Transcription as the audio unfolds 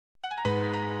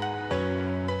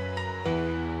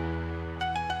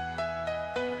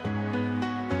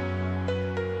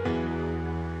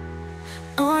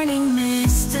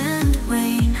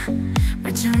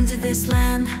return to this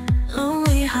land,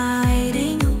 lonely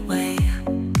hiding away,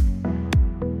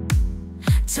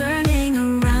 turning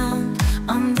around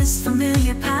on this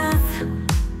familiar path,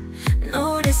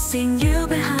 noticing you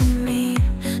behind me,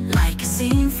 like a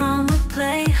scene from a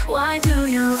play. Why do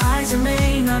your eyes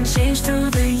remain unchanged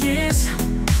through the years?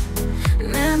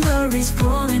 Memories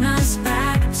pulling us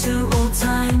back to old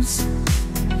times.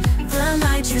 The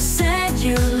night you said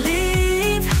you'd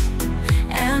leave,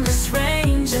 endless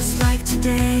rain just like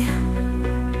today.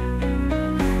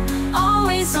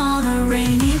 Always on a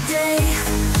rainy day,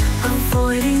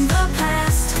 avoiding the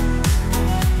past,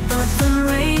 but the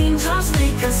raindrops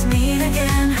make us meet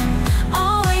again.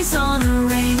 Always on a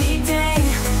rainy day,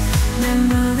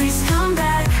 memories come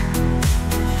back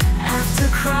after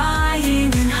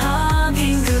crying and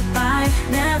hugging goodbye,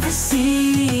 never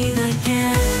seen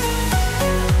again.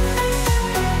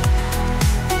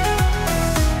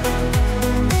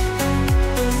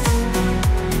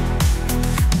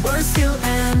 Words feel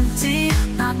empty,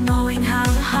 not knowing how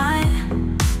to hide.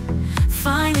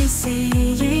 Finally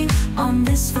seeing on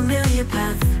this familiar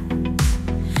path,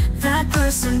 that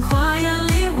person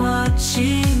quietly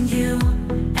watching you,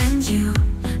 and you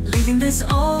leaving this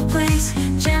old place,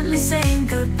 gently saying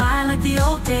goodbye like the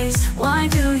old days. Why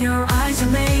do your eyes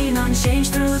remain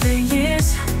unchanged through the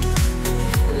years?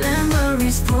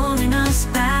 Memories pulling us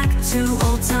back to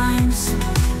old times.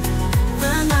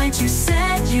 The night you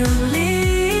said you'd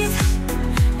leave,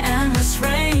 endless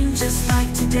rain just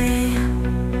like today.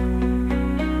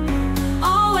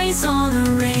 Always on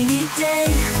a rainy day,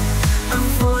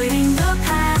 avoiding the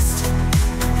past,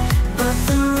 but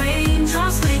the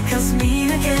raindrops make us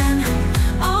meet again.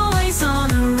 Always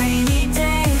on a rainy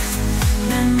day,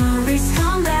 memories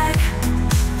come back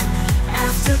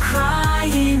after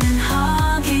crying and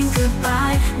hugging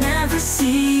goodbye, never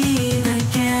seen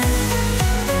again.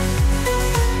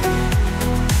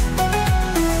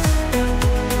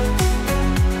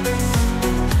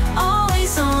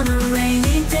 Always on a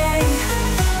rainy day,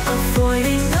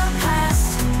 avoiding the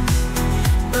past,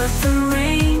 but the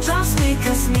raindrops make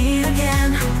us meet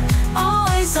again.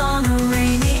 Always on a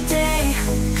rainy day,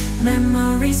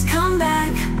 memories come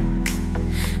back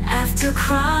after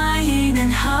crying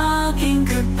and hugging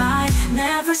goodbye,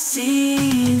 never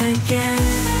seen again.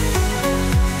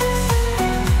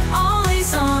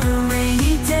 Always on a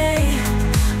rainy day,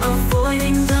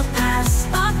 avoiding the past,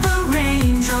 but the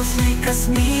raindrops make us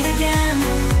meet again.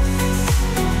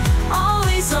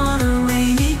 Always on a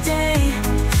rainy day,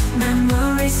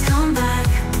 memories come back.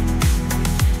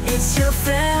 It's your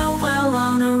farewell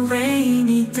on a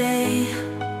rainy day.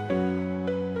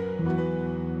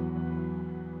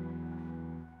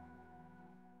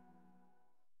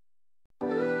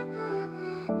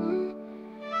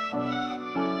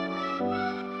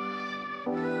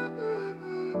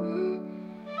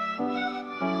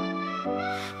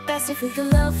 Best if we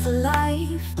could love for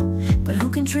life, but who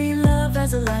can treat love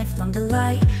as a lifelong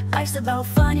delight? Life's about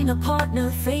finding a partner,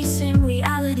 facing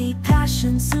reality.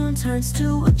 Passion soon turns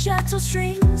to a gentle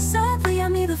stream. Sadly,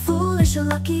 I'm neither foolish or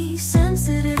lucky,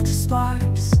 sensitive to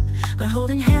sparks, but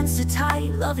holding hands too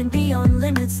tight, loving beyond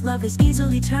limits. Love is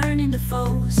easily turned into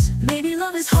foes. Maybe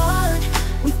love is hard,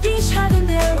 with each having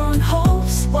their own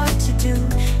hopes. What to do,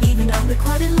 even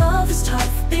unrequited love is tough.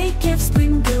 Big gifts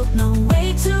bring guilt, no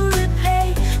way to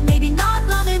repay. Maybe not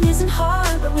loving isn't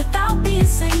hard, but without being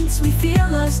saints, we fear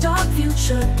love's dark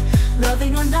future.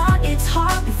 Loving or not, it's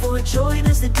hard. Before joy,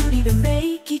 there's the duty to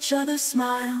make each other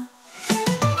smile.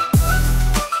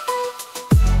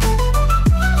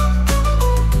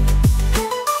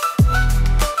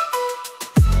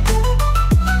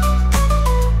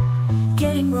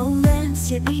 Getting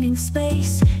romance, yet needing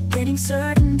space. Getting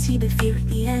certainty, but fear at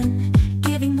the end.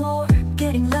 Giving more,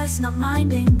 getting less, not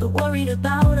minding, but worried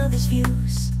about others'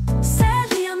 views.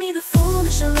 Sadly, I'm either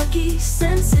foolish or lucky,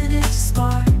 sensitive to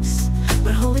sparks,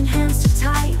 but holding hands too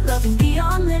tight, loving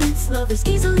beyond limits. Love is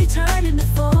easily turned into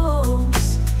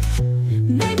foes.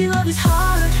 Maybe love is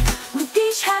hard, with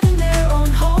each having their own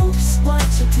hopes. What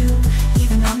to do,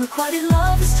 even unrequited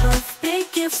love is tough.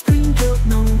 Big gifts bring guilt,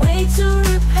 no way to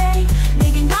repay.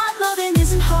 Maybe not loving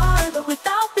isn't hard, but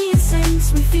without being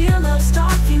saints, we fear love's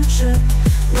dark future.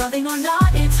 Loving or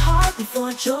not, it's hard.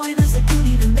 Before joy, there's a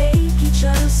duty to make each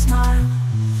other smile.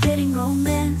 Getting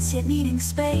romance, yet needing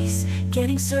space.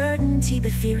 Getting certainty,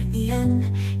 but fear at the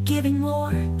end. Giving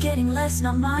more, getting less,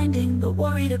 not minding, but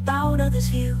worried about others'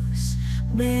 views.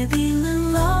 Whether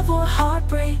in love or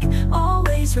heartbreak,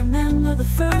 always remember the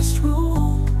first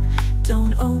rule: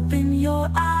 don't open your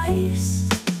eyes.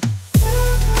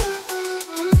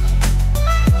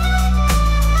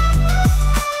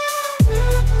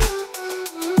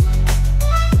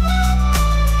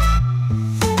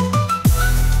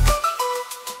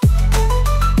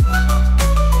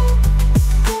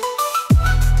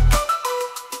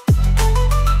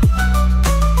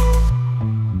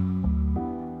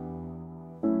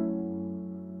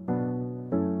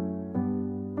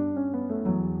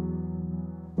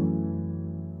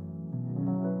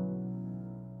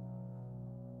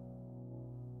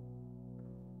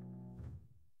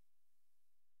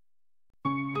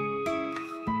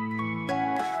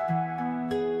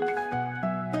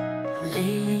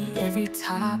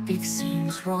 topic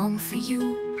seems wrong for you.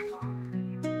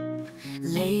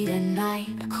 Late at night,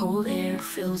 a cold air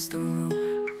fills the room.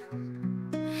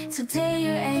 Today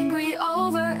you're angry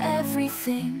over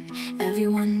everything.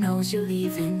 Everyone knows you're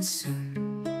leaving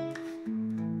soon.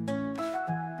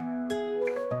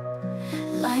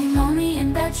 Lying lonely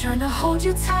in bed, trying to hold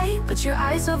you tight, but your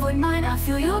eyes avoid mine. I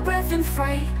feel your breath in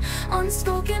fright.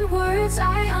 Unspoken words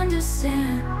I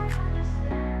understand.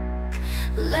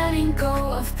 Letting go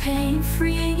of pain,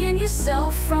 freeing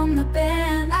yourself from the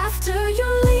band. After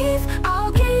you leave,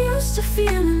 I'll get used to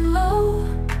feeling low.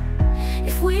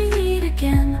 If we meet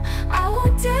again, I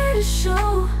won't dare to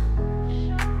show.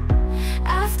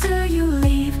 After you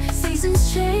leave,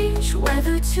 seasons change,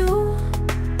 weather too.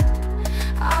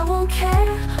 I won't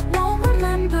care, won't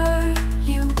remember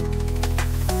you.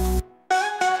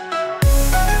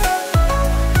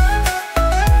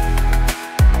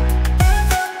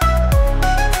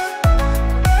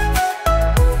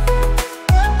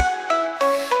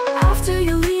 After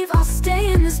you leave, I'll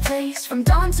stay in this place from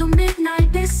dawn till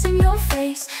midnight, missing your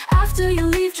face. After you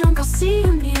leave, drunk, I'll see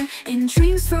you near, in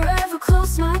dreams forever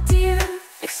close, my dear.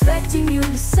 Expecting you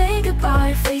to say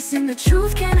goodbye, facing the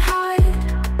truth can't hide.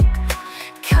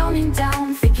 Counting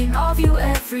down, thinking of you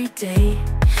every day.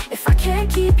 If I can't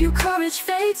keep you, courage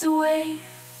fades away.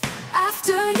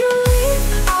 After you leave,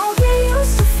 I'll get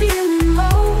used to feeling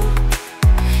low.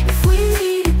 If we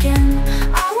meet again,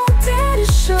 I won't dare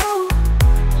to show.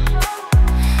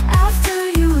 After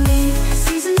you leave,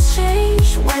 seasons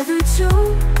change, weather too.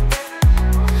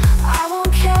 I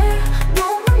won't care,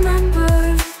 won't remember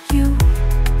you.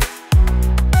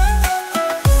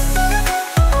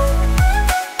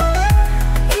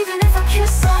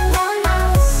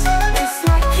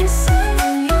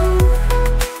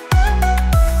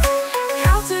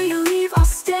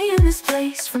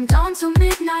 From dawn till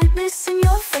midnight, missing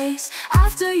your face.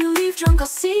 After you leave, drunk, I'll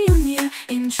see you near,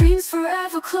 in dreams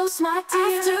forever close, my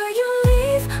dear. After you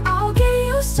leave, I'll get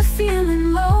used to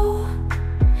feeling low.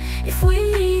 If we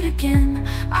meet again,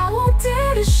 I won't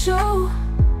dare to show.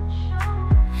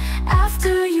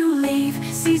 After you leave,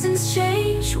 seasons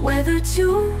change, weather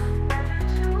too.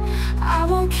 I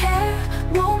won't care,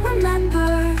 won't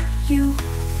remember you.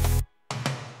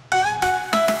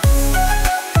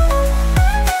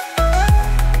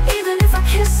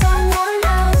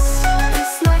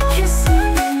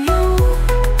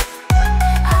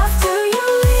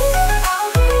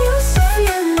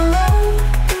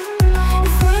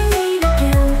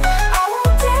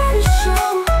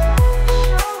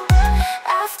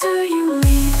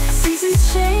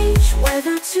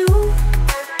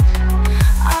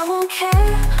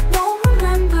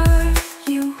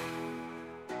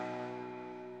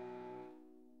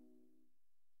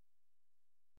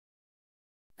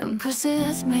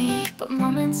 Empresses made, but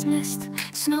moments missed.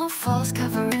 Snowfalls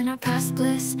covering our past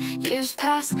bliss. Years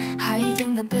pass,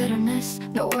 hiding the bitterness.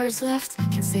 No words left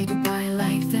can say goodbye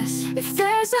like this. If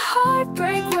there's a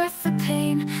heartbreak worth the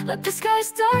pain, let the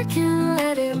skies darken,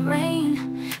 let it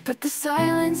rain. But the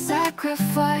silent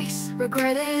sacrifice,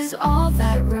 regret is all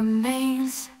that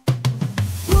remains.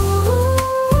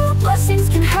 Ooh, blessings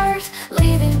can hurt,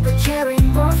 leaving but caring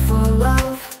more for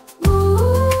love.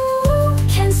 Ooh,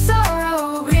 can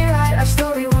sorrow rewrite our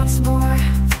story once more?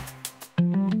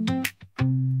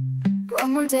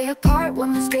 One more day apart,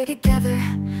 one less day together.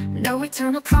 No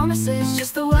eternal promises,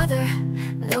 just the weather.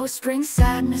 No spring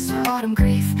sadness or autumn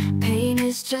grief. Pain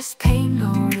is just pain,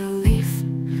 no relief.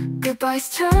 Goodbyes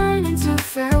turn into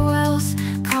farewells.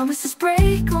 Promises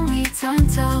break, only time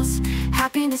tells.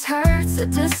 Happiness hurts, a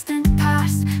distant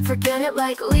past. Forget it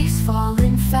like leaves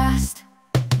falling fast.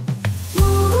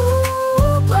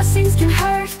 Ooh, blessings can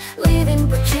hurt, leaving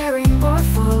but caring more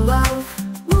for love.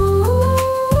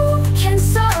 Ooh, can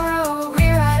sorrow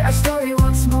rewrite our story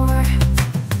once more?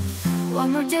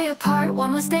 One more day apart,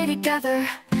 one less day together.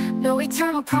 No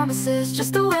eternal promises,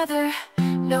 just the weather.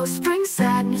 No spring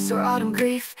sadness or autumn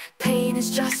grief. Pain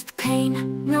is just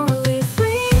pain, no relief.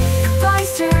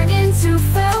 Goodbyes turn into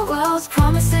farewells.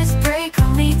 Promises break,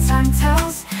 only time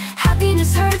tells.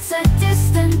 Happiness hurts, a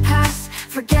distant past.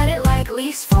 Forget it like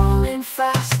leaves falling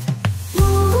fast.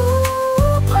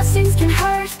 Ooh, blessings can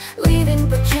hurt, leaving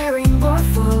but caring more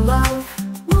for love.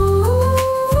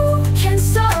 Ooh, can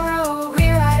sorrow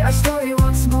rewrite our story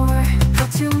once more? How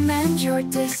to mend your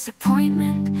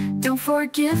disappointment? Don't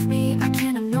forgive me, I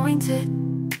can anoint it.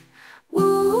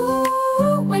 Ooh,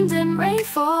 wind and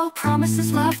rainfall,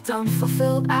 promises left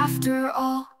unfulfilled after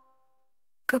all.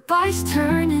 Goodbyes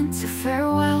turn into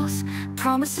farewells.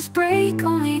 Promises break,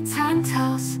 only time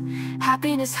tells.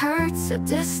 Happiness hurts, a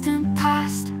distant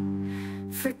past.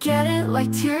 Forget it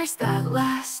like tears that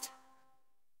last.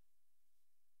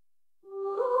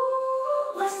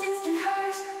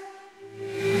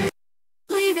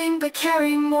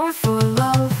 caring more for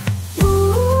love.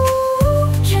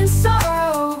 Ooh, can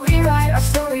sorrow rewrite our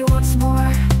story once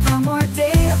more? One more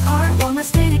day apart, one less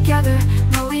stay together.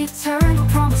 No eternal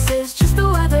promises, just the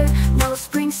weather. No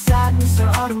spring sadness or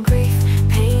autumn grief.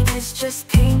 Pain is just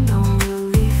pain, no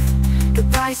relief.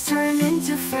 Goodbyes turn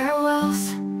into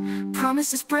farewells.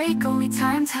 Promises break, only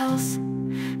time tells.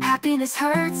 Happiness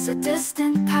hurts, a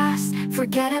distant past.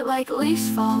 Forget it like leaves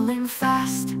falling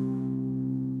fast.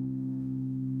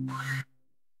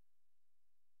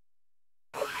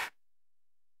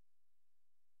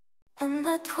 In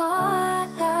the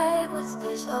twilight,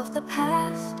 whispers of the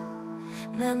past.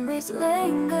 Memories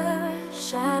linger,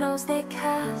 shadows they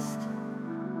cast.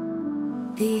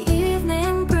 The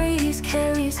evening breeze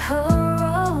carries her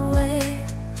away.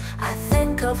 I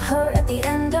think of her at the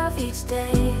end of each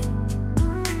day.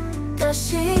 Does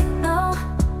she know,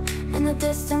 in the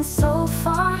distance so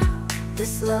far,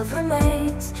 this love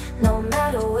remains, no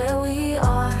matter where we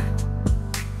are?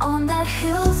 On that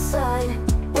hillside,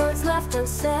 words left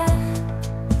unsaid,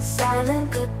 silent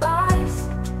goodbyes,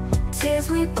 tears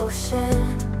we both shed.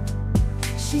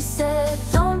 She said,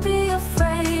 don't be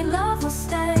afraid, love will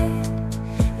stay,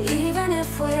 even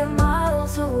if we're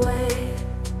miles away.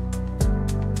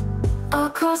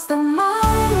 Across the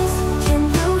miles, can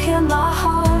you hear my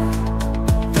heart?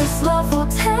 This love will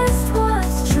test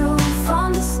what's true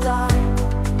from the start.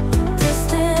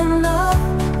 Distant love,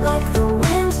 like the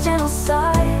wind's gentle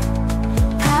sigh.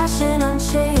 Passion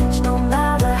unchanged, no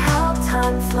matter how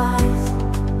time flies.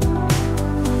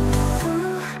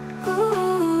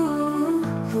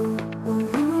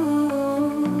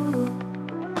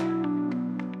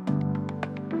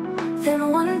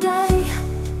 Then one day,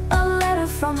 a letter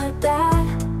from her dad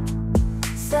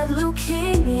said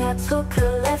leukemia took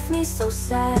her, left me so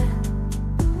sad.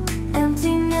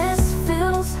 Emptiness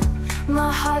fills,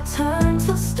 my heart turned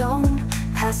to stone.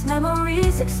 Past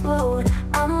memories explode,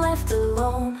 I'm left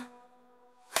alone.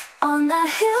 On that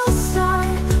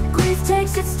hillside, grief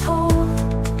takes its toll.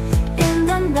 In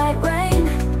the night rain,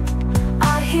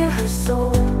 I hear her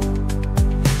soul.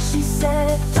 She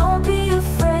said, don't be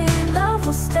afraid, love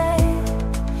will stay,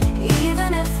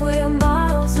 even if we're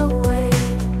miles away.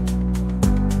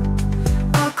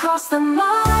 Across the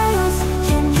miles,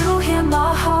 can you hear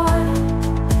my heart?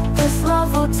 This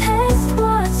love will test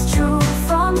what's true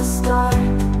from the start.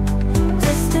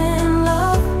 Distant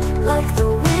love, like the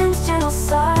wind's gentle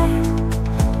sigh.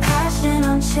 Passion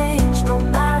unchanged, no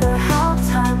matter how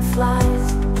time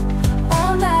flies.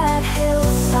 On that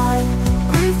hillside,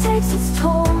 grief takes its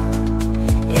toll.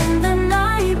 In the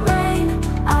night rain,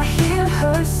 I hear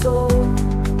her soul.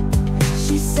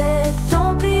 She said,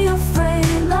 don't be afraid,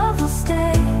 love will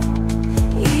stay,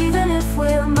 even if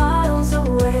we're miles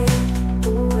away,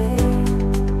 away.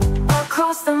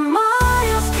 Across the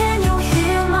miles, can you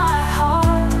hear my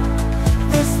heart?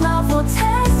 This love will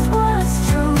test what's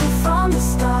true from the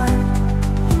start.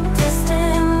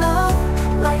 Distant love,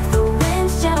 like the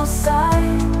wind's gentle sigh.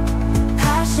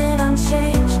 Passion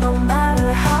unchanged, no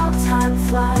matter how time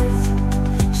flies.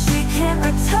 She can't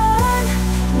return,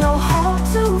 no hope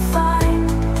to find.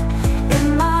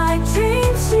 In my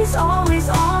dreams, she's always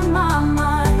on my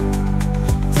mind.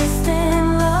 Distant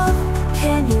love,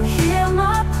 can you hear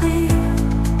my plea?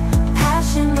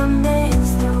 Passion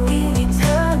remains through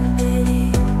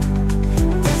eternity.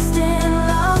 Distant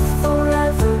love,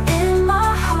 forever in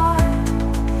my heart.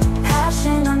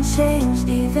 Passion unchanged,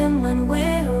 even when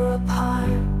we're apart.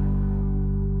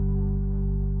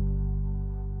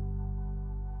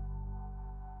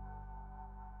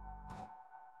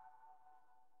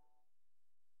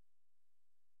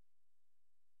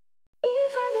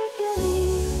 Even if you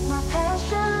leave, my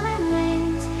passion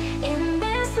remains. In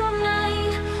this one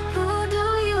night, who do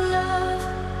you love?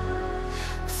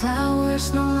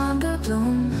 Flowers no longer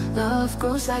bloom, love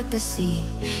grows like the sea.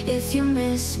 If you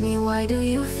miss me, why do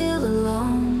you feel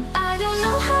alone? I don't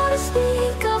know how to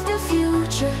speak of the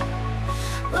future,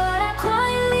 but I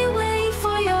quietly wait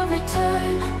for your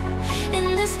return.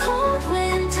 In this cold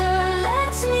winter,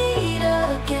 let's meet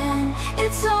again.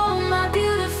 It's all my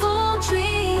beautiful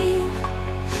dream.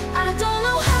 I don't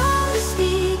know how to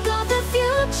speak of the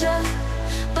future,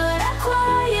 but I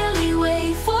quietly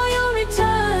wait for your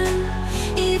return.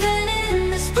 Even in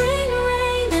the spring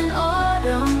rain and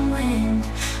autumn wind,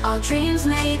 our dreams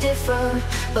may differ,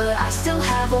 but I still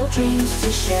have old dreams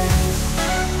to share.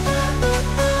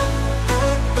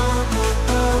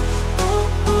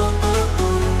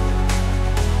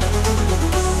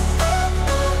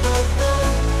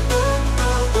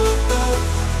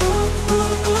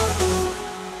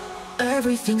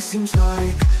 Everything seems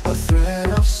like a thread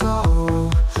of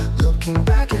sorrow. Looking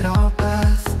back at our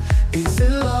path, is it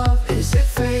love?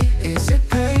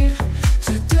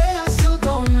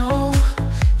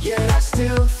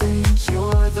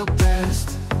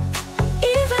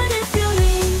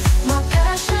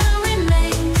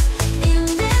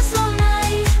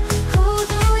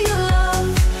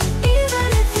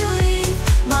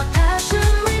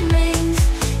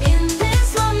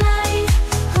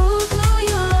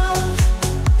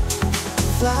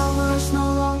 Flowers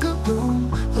no longer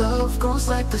bloom, love goes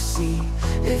like the sea.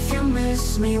 If you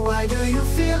miss me, why do you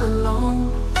feel alone?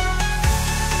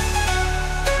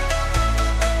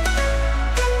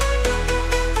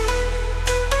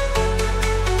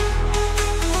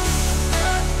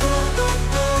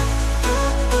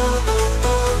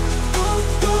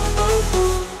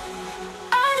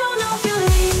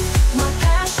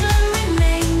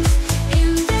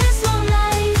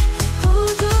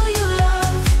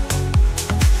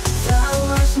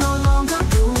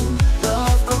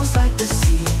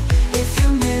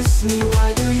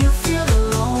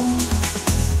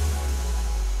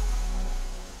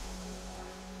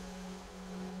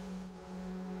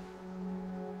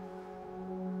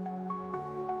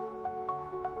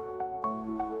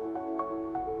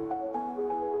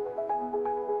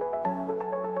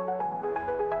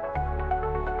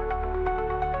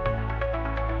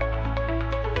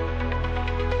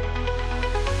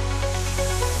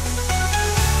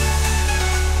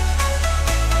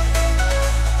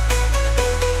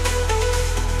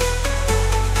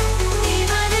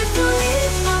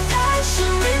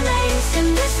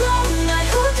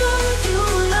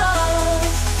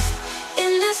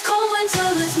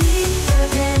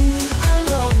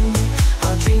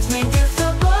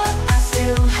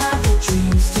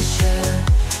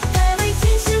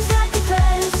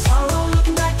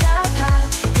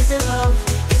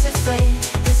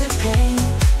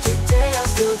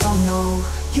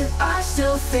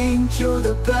 Think you're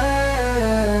the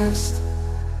best.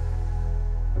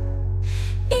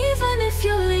 Even if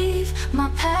you leave, my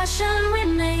passion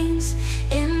remains.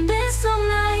 In this long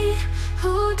night,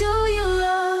 who do you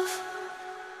love?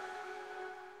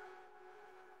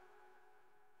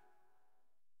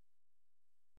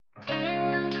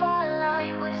 In the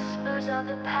twilight, whispers of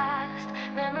the past,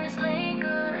 memories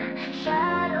linger,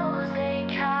 shadows they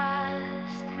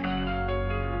cast.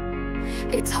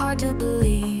 It's hard to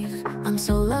believe I'm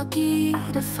so lucky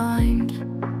to find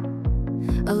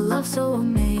a love so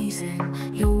amazing.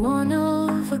 You're one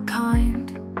of a kind.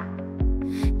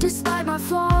 Despite my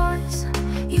flaws,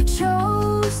 you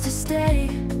chose to stay.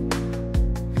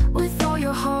 With all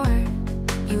your heart,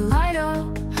 you light up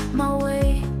my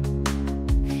way.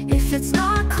 If it's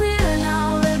not clear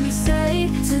now, let me say,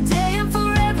 today and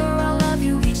forever I'll love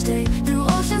you each day. Through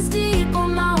oceans deep or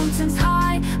mountains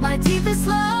high, my deepest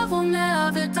love will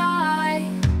never die.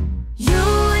 You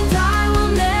and I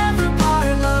will never part,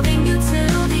 loving you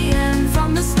till the end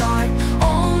from the start.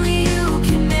 Only you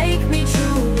can make me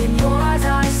true. In your eyes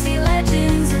I see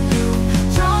legends in you.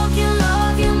 Drunk in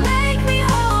love, you make me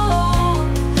whole.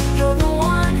 You're the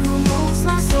one who moves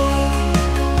my soul.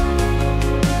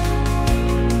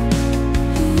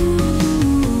 Ooh.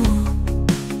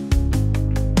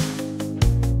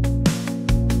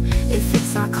 If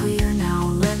it's not clear now,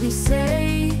 let me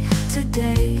say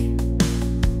today,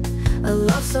 a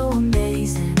love so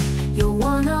amazing, you're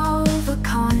one of a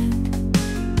kind.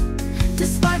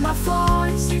 Despite my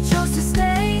flaws, you chose to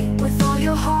stay. With all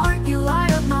your heart, you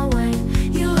light up my way.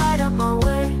 You light up my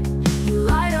way. You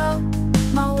light up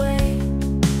my way.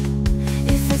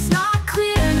 If it's not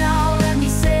clear now, let me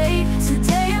say,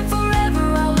 today and forever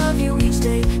I'll love you each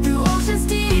day. Through oceans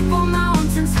deep or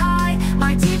mountains high,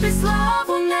 my deepest love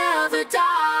will never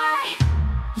die.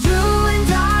 You and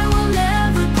I will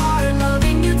never part,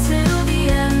 loving you till the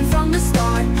end from the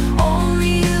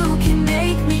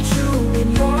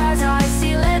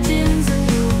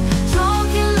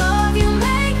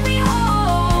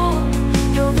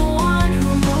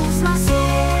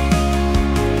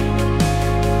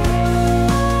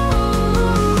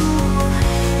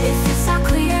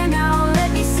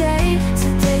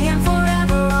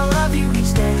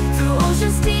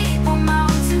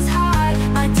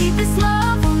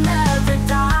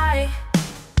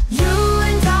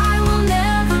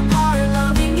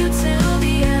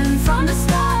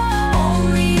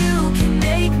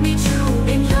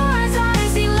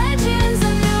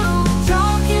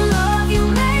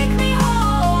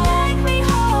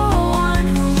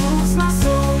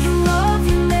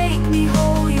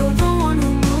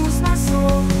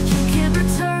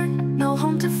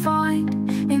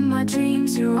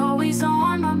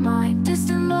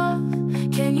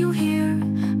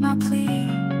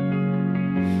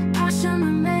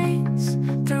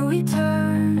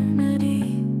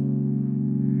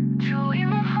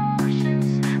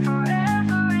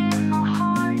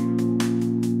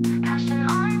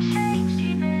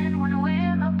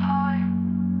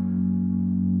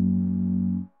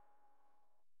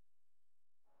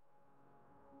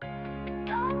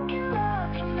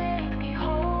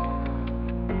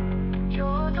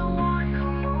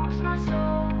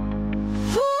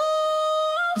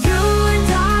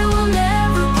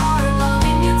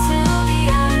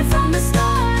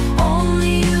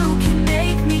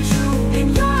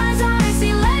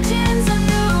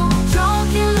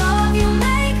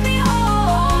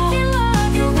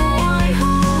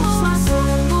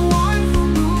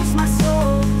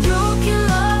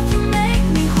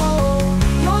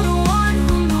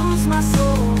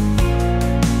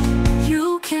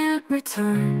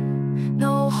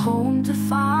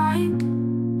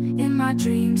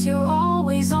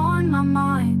my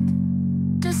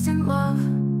mind. Distant love,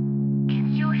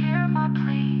 can you hear my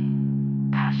plea?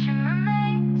 Passion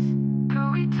remains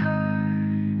through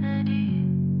eternity.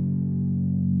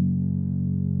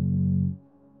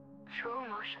 True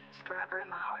emotions forever in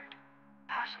my heart.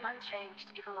 Passion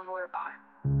unchanged even when we're apart.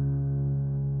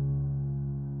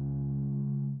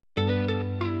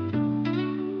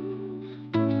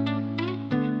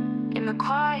 In the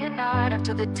quiet night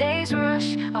after the day's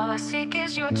rush, all I seek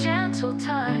is your gentle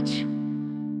touch.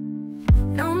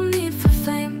 No need for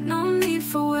fame, no need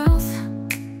for wealth.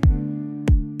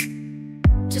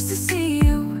 Just to see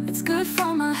you, it's good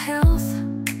for my health.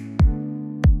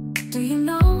 Do you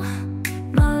know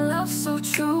my love's so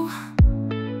true?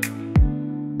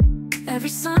 Every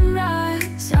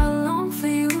sunrise I long for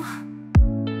you.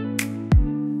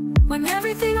 When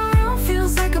everything around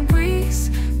feels like a breeze,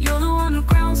 you're the one who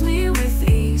grounds me with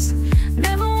ease.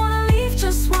 Never wanna leave,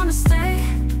 just wanna stay.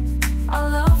 Our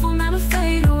love will never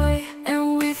fade away.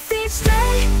 And with each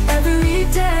day, every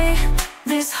day,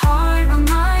 this heart of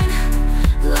mine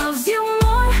loves you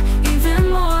more, even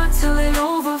more, till it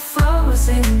overflows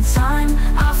in time.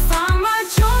 I find my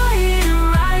joy in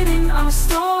writing our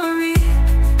story,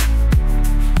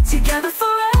 together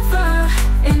forever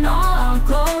in all our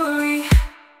glory.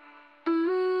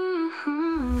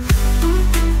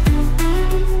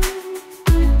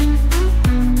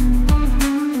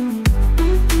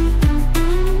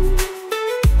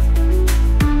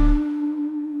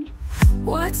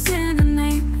 What's in the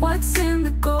name? What's in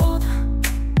the gold?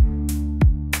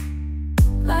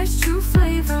 Life's true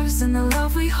flavors in the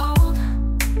love we hold.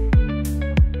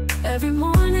 Every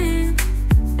morning,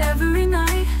 every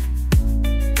night,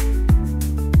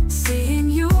 seeing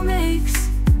you makes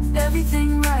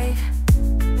everything right.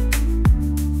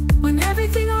 When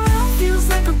everything around feels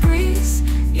like a breeze,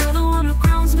 you're the one who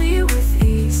grounds me with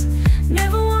ease.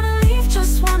 Never wanna leave,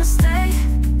 just wanna stay.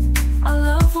 Our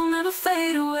love will never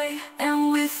fade away.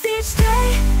 And with each day,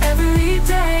 every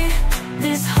day,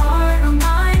 this heart of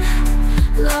mine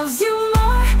loves you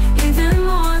more, even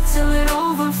more, till it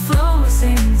overflows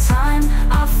in time.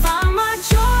 I find my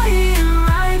joy in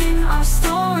writing our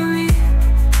story,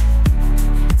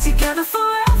 together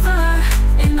forever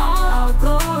in all our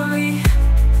glory.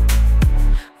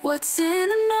 What's in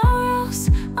an arrow's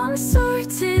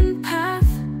uncertain path?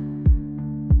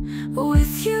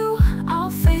 With you, I'll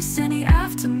face any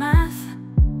aftermath.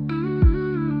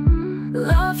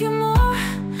 Love you more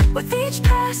with each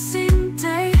passing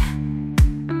day.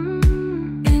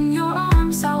 In your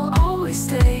arms I'll always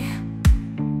stay.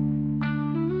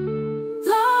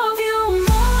 Love you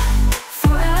more,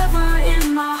 forever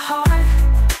in my heart.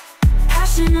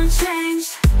 Passion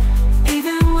unchanged,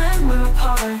 even when we're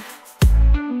apart.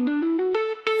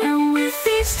 And with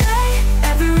each day,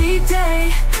 every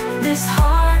day, this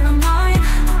heart of mine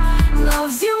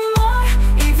loves you more,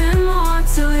 even more,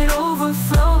 till it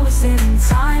overflows in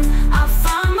time. I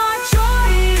find my joy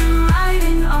in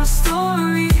writing our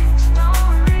story,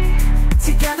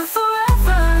 together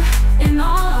forever in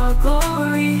all our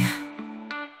glory.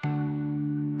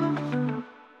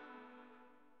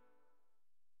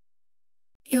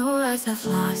 Your eyes have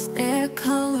lost their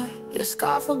color, your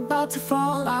scarf about to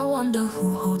fall. I wonder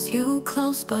who holds you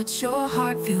close, but your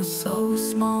heart feels so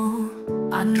small.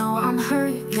 I know I'm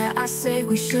hurt, yeah, I say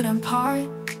we shouldn't part.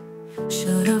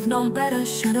 Should've known better,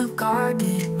 should've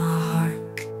guarded my heart.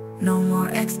 No more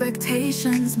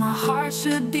expectations, my heart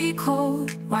should be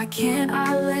cold. Why can't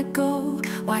I let go?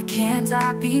 Why can't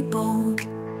I be bold?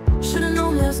 Should've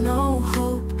known there's no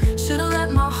hope, should've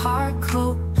let my heart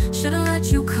cope. Should've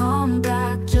let you come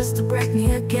back just to break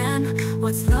me again.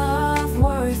 What's love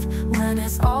worth when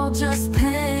it's all just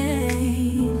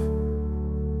pain?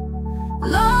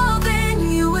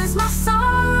 Loving you is my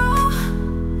sorrow,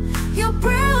 your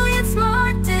brilliance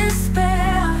my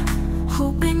despair.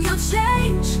 Hoping you'll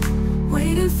change,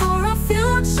 waiting for a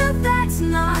future that's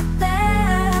not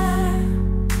there.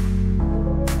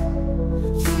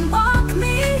 You mock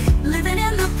me, living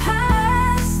in the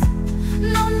past.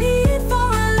 No need for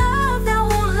a love that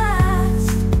won't last.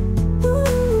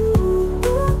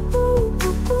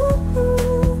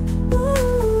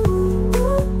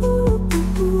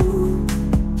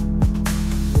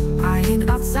 I ain't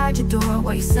outside your door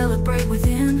while you celebrate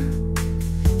within.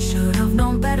 Should've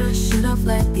known better, should've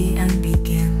let the end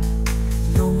begin.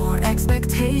 No more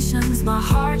expectations, my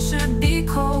heart should be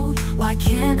cold. Why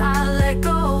can't I let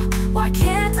go? Why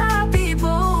can't I be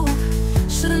bold?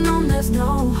 Should've known there's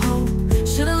no hope,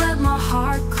 should've let my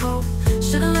heart cope.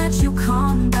 Should've let you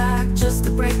come back just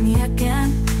to break me again.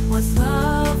 What's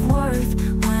love worth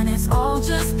when it's all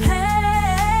just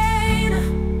pain?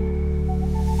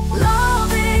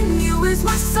 Loving you is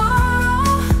my sorrow,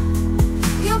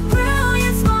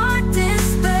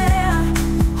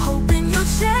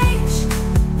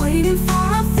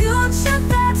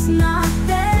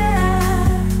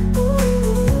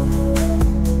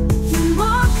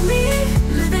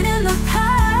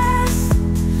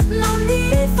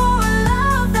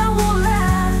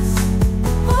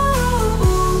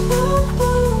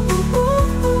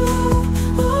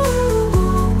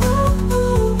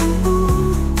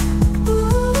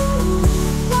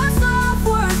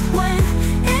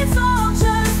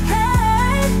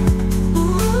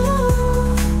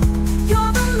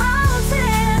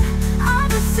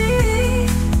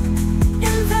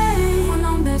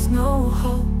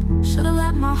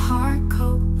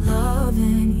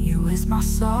 within you is my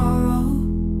sorrow,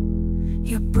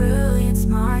 your brilliance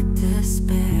my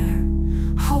despair.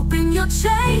 Hoping you'll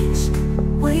change,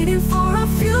 waiting for a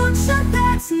future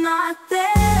that's not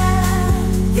there.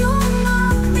 You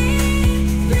mock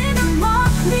me, then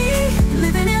mock me,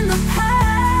 living in the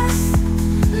past.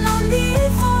 No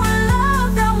need for a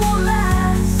love that won't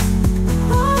last.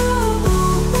 Ooh,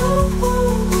 ooh, ooh, ooh,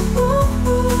 ooh,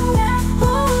 ooh, that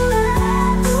won't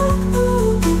last. Ooh,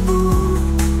 ooh, ooh,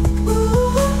 ooh,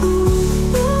 ooh,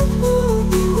 ooh, ooh,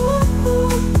 ooh,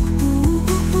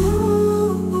 ooh,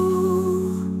 ooh.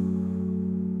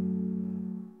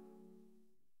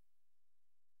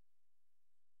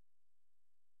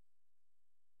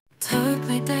 Third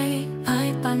by day,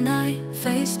 night by night,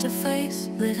 face to face,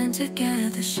 living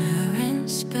together, sharing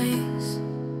space.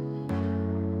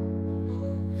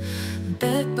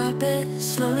 Bit by bit,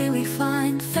 slowly we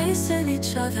find facing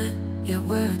each other, your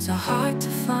words are hard to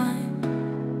find.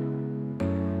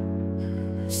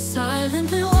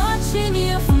 Silently watching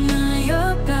you from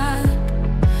your back,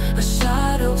 a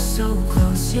shadow so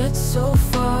close yet so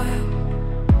far.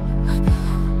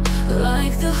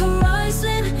 Like the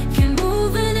horizon can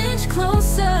move an inch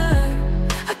closer.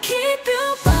 I keep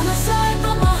you by my side,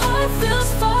 but my heart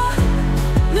feels far.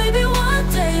 Maybe one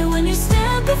day when you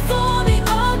stand before me,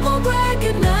 I won't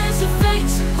recognize your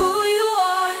face, who you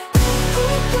are.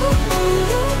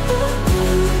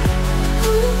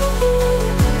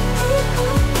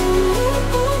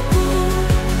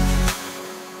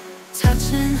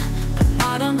 Touching, but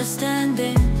not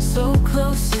understanding, so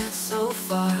close yet so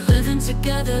far. Living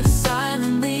together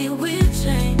silently, we've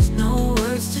changed, no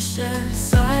words to share.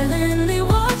 Silently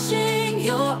watching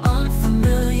your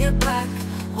unfamiliar back,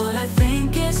 what I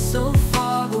think is so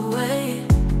far away.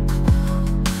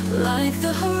 Like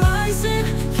the horizon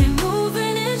can move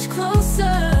an inch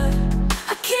closer.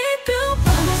 I keep you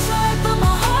by my side, but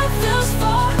my heart feels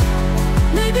far.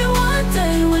 Maybe one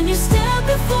day when you stand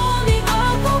before me, I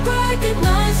won't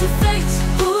recognize your face,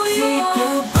 who you are. Keep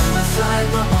you by my side,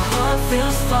 but my heart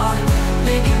feels far.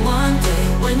 Maybe one day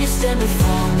when you stand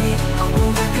before me, I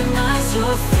won't recognize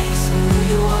your face, who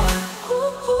you are.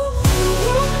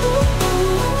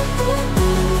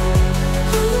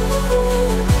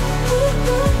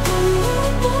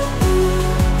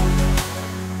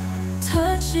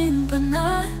 Touching but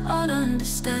not on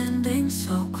understanding,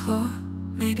 so close.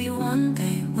 Maybe one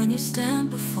day when you stand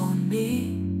before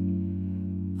me,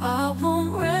 I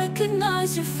won't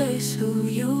recognize your face, who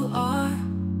you are.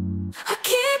 I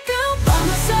keep you by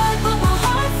my side, but my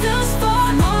heart feels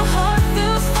far. My heart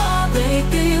feels far.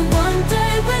 Maybe one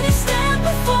day when you stand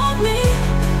before me,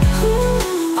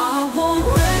 I won't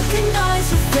recognize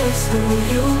your face, who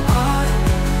you are.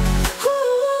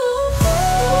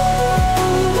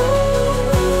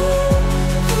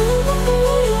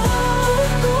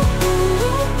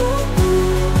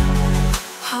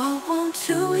 I want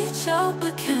to reach out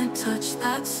but can't touch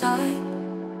that side.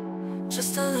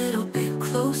 Just a little bit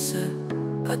closer,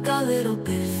 but that little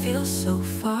bit feels so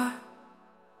far.